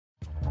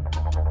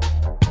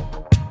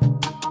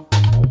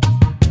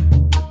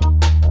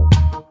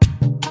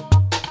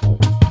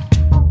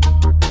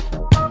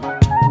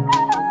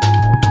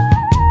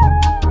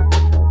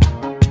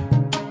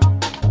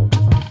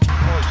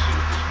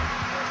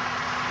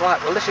Right,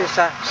 well this is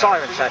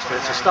Cirencester.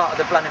 It's the start of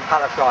the Blenheim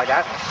Palace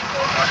rideout.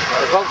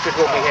 The Vultures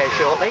will be here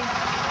shortly.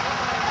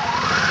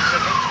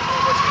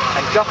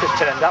 And Jock has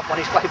turned up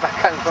on his way back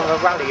home from a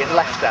rally in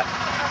Leicester.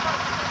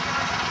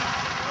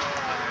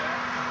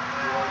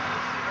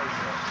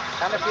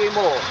 And a few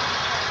more.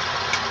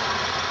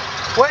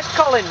 Where's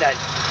Colin then?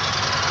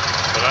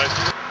 Hello.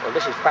 Well,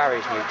 this is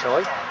Barry's new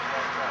toy.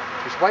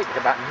 He's waited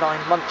about 9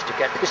 months to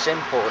get this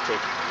imported.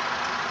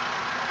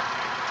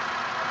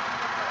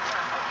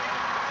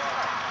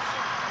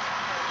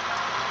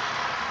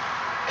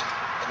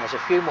 There's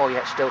a few more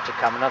yet still to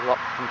come, another lot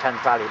from Thames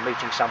Valley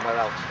meeting somewhere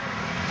else.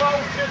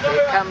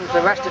 Here comes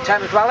the rest of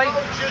Thames Valley.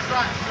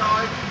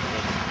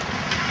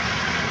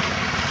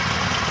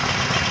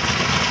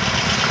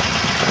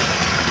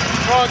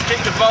 Try and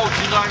keep the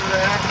Vultures over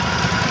there.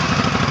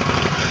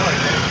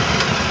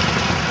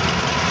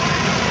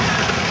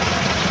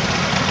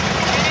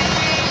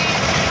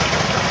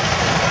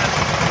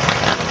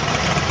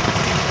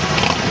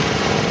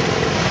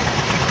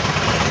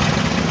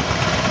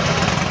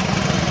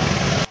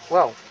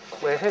 Well,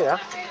 we're here.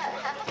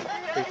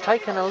 We've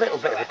taken a little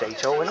bit of a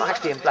detour. We're not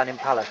actually in Blenheim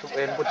Palace, but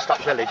we're in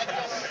Woodstock Village.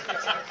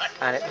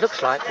 And it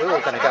looks like we're all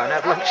going to go and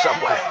have lunch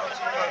somewhere.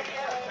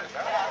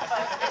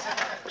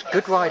 It's a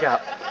good ride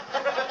up.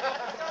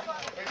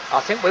 I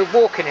think we're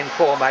walking in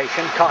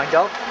formation, kind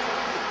of.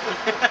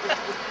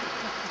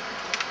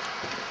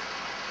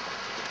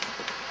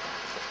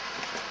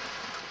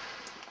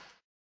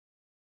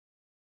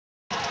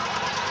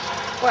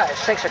 Well,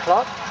 it's 6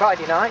 o'clock,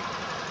 Friday night.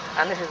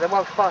 And this is the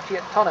Welsh party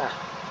at Tonna.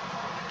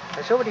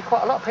 There's already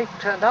quite a lot of people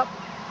turned up.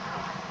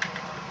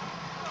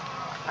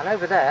 And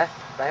over there,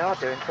 they are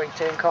doing free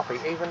tea and coffee,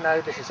 even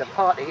though this is a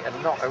party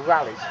and not a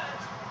rally.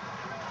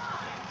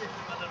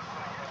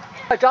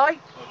 Hello, Di.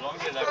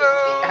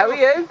 Hello. How are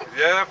you?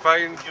 Yeah,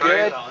 fine.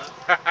 Good.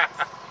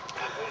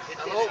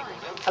 Hello.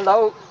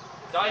 Hello.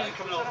 Di, you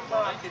coming off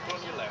on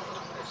your left.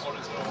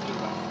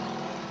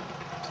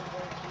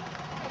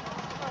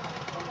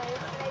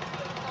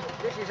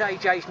 This is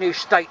AJ's new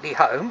stately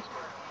home,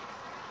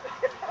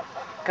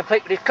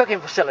 complete with his cooking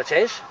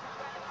facilities,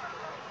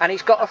 and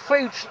he's got a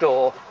food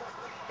store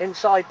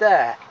inside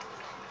there.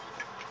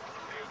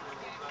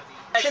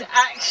 It's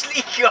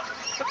actually got...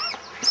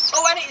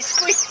 Oh, and it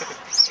squeaks!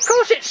 Of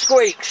course it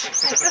squeaks!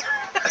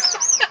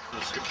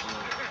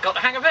 Got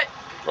the hang of it?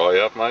 Oh,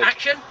 yeah, mate.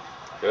 Action!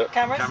 Yeah.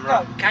 Cameras,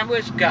 go!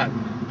 Cameras, go!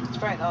 It's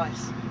very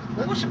nice.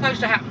 Well, what's supposed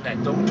to happen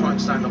then? Don't try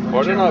and stand up on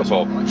I don't know,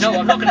 Bob. No,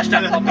 I'm not going to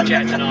stand up on the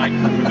chair tonight.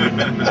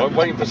 I'm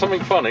waiting for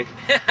something funny.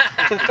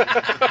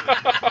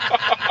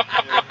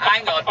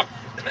 Hang on.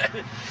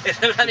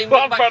 There's only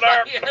one much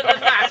funnier than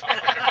that.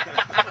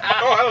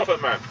 Oh,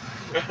 Elephant Man.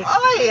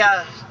 Oh,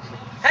 yeah.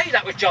 Hey,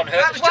 that was John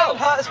Hurt That was as well. John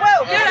Hurt as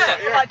well. Yeah.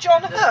 Yeah. Like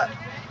John Hurt.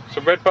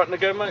 So red button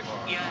again, mate?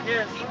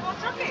 Yeah.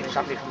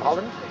 Somebody from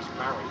Holland.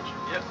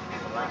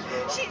 No,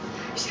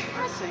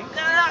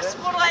 that's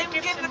what I'm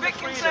getting a bit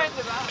concerned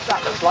about.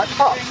 That looks like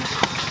pop.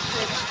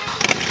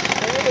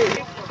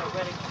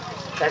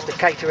 There's the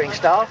catering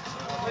staff.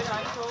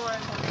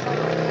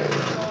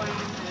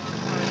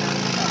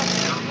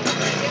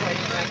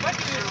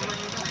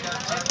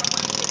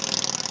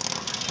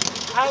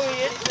 How are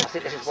you? I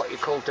think this is what you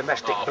call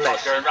domestic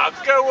bliss. Now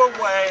go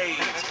away!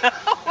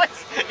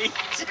 What's he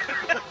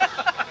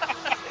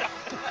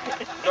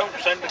Don't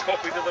send a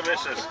copy to the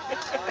missus.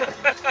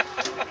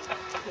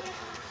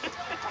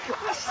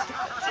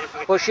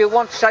 Well, she'll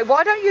want to say,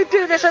 why don't you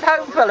do this at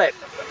home, Philip?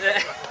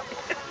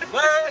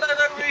 Well, there's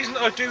no reason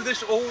I do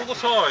this all the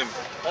time,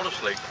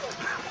 honestly.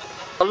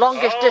 The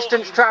longest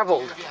distance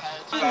travelled.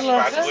 That's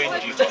bad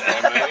wind you've got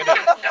there, mate, isn't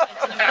it?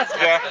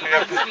 Yeah.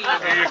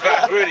 You've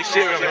got really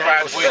seriously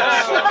bad wind.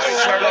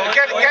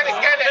 Get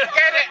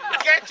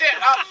it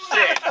up,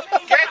 Sid.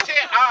 Get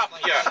it up,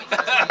 yeah.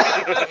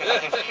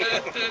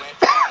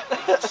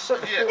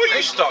 Well,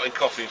 you started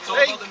coughing. Do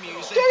it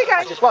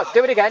again. Just what?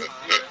 Do it again.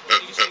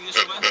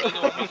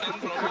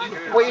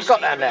 What you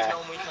got down there?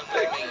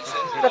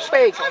 The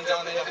pig.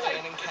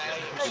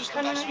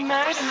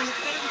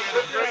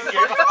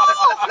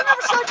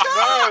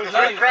 No,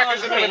 3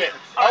 crackers a minute.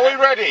 Are we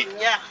ready?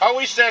 Yeah. Are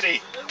we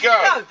steady?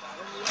 Go.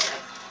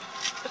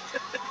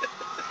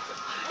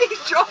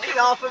 He's dropping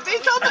half of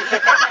it on the...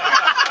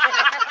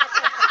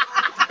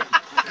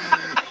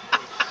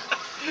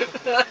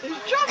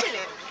 He's dropping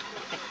it.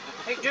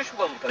 It just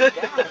won't go down.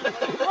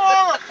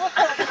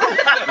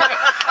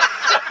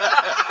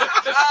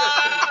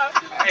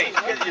 Hey,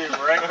 get you,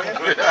 Rick.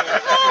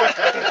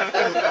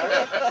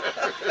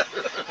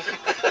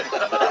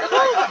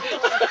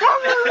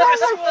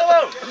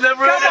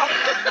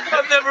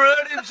 I've never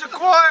heard him so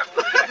quiet.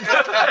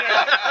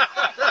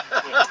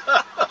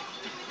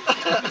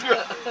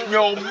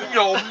 Yum,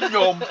 yum,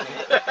 yum.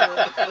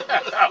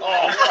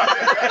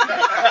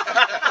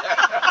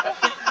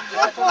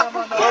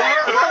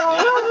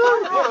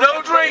 No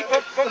drink.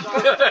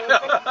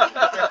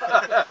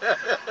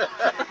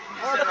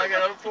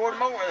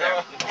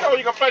 Oh,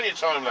 you got plenty of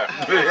time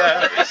left.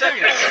 Yeah.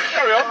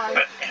 Carry on.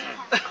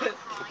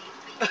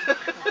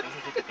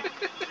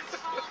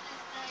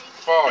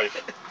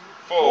 5,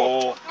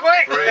 4,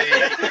 Quick! 3, 2,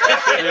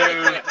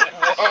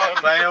 1.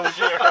 Fails.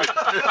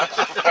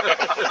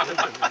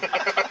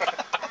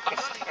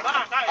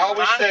 Are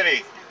we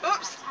steady?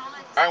 Oops.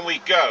 And we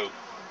go.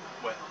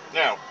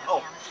 Now.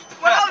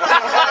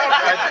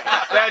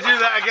 Let's do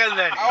that again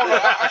then. I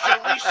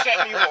shall reset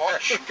my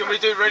watch. Can we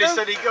do ready,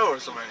 steady, go or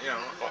something? You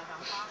know.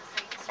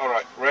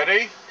 Alright,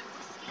 ready,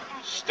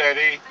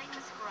 steady,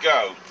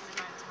 go.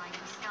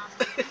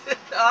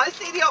 I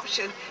see the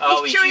option.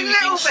 Oh, he's he's chewing a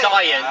using little bit.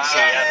 science.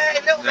 Yeah,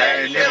 a little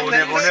bit.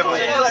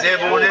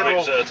 Nibble.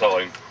 At a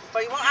time.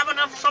 But you won't have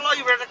enough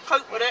saliva to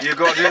cope with it. You've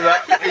got to do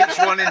that each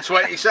one in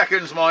 20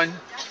 seconds, mine.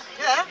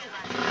 Yeah.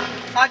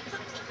 That's...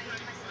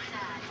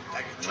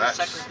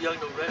 Seconds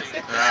behind already.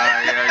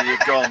 Yeah,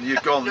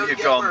 you're gone.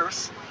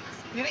 Worse.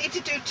 You need to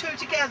do 2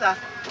 together.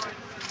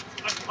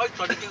 I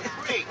tried to do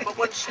 3, but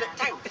one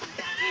slipped out.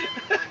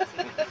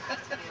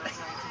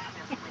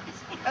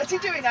 How's he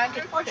doing,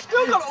 Andrew? I've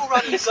still got it all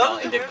running. He's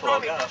starting to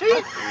clog up. Isn't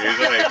it?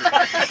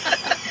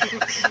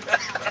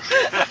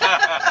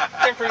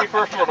 Came for your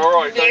first one,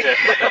 alright, didn't you?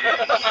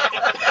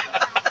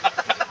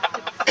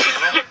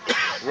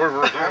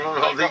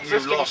 I think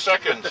you've 15 lost.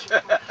 seconds.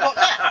 Yeah.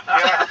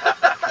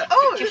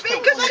 Oh, it's been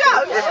a good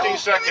show. 15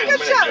 seconds.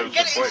 Good show.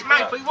 Get it in his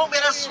mouth, but he won't be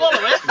able to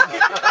swallow it.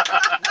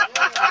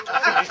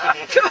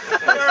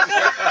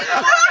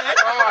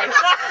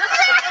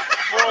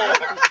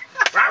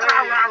 5, 4,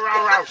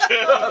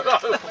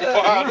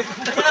 1.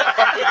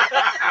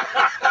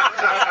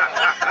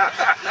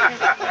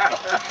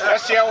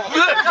 That's the old.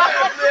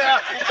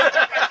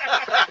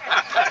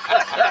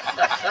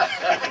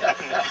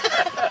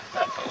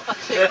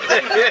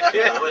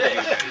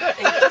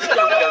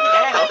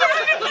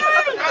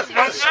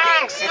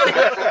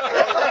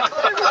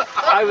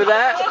 Over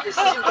there,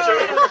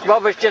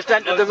 Robert's just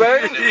entered the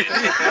room.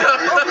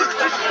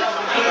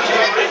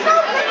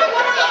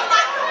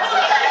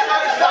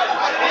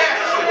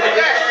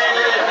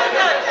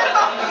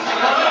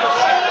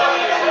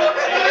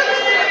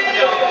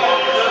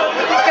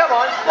 Come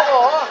on,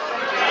 4.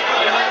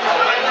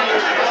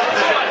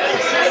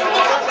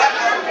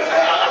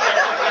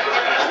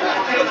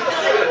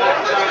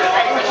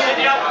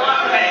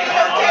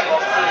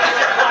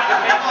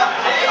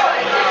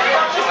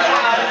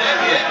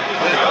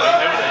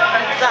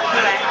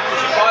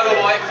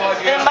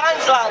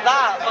 Mine's like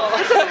that.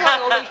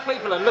 All these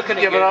people are looking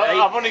at Yeah, you. but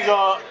mate. I've only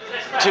got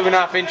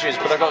 2.5 inches,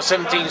 but I've got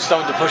 17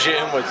 stone to push it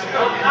in with. There's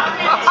no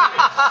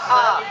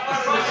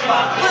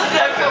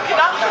fucking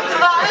answer to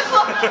that, is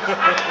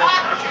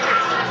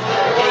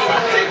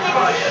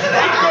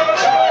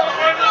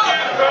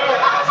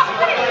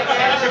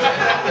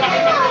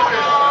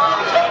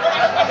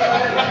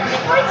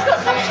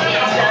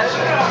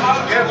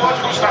Yeah, what's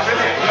got stuff in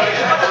it?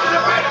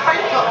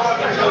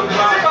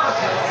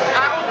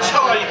 How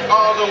tight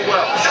are the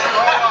Welsh?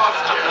 I'll ask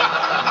you.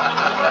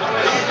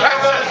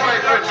 That's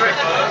a drink.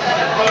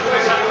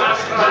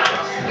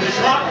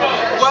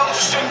 Welsh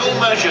single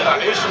measure,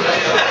 that is.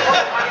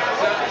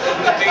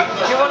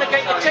 Do you want to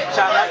get your tits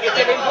out like you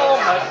did in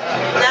Bournemouth?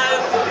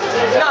 No.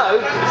 No?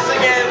 Well,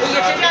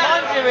 you didn't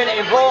mind doing it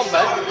in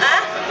Bournemouth.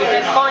 Huh? You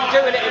didn't mind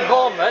doing it in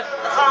Bournemouth.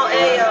 I can't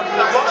hear you.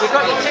 You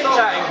got your tits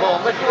out in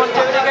Bournemouth. You want to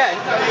do it again?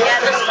 Yeah,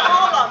 there's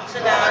all on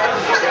today.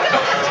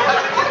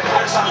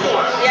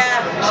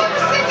 Yeah.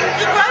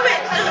 You grow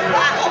it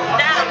up and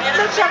down, you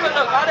know. Let's have a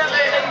look. I don't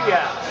believe you.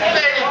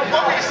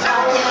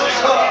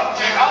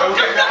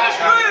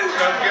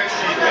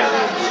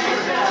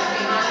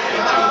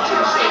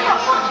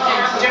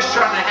 Just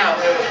trying to help.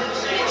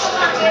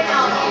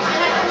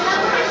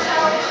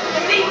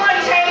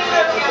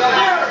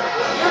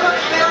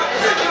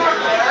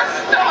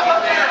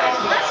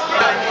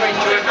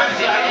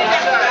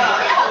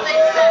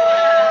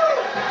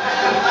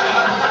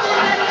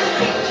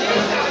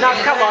 Now,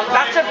 come on.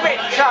 That's a bit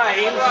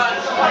tame.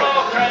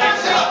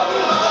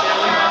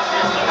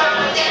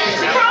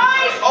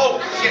 Surprise!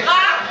 Oh, shit.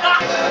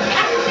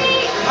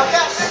 I've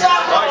got so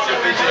I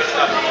should be just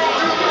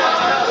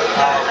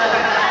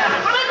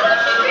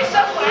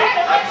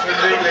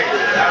Absolutely.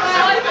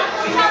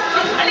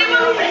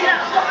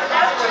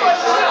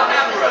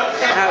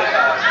 Now,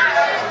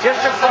 just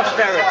for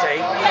posterity,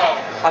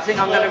 I think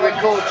I'm going to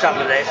record some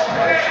of this,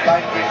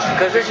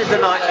 because this is the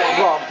night that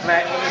Rob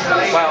met,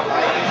 well,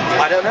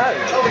 I don't know.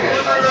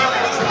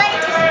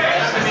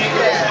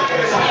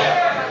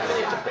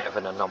 It's a bit of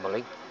an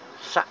anomaly.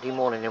 Saturday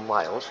morning in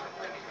Wales,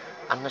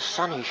 and the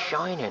sun is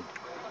shining.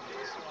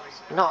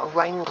 Not a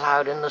rain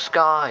cloud in the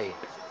sky.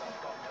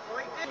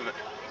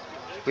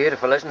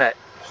 Beautiful, isn't it?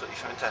 Absolutely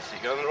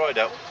fantastic. Go on the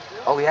rideout.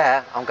 Oh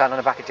yeah, I'm going on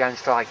the back of Jones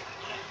Strike.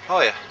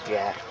 Oh yeah.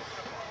 Yeah.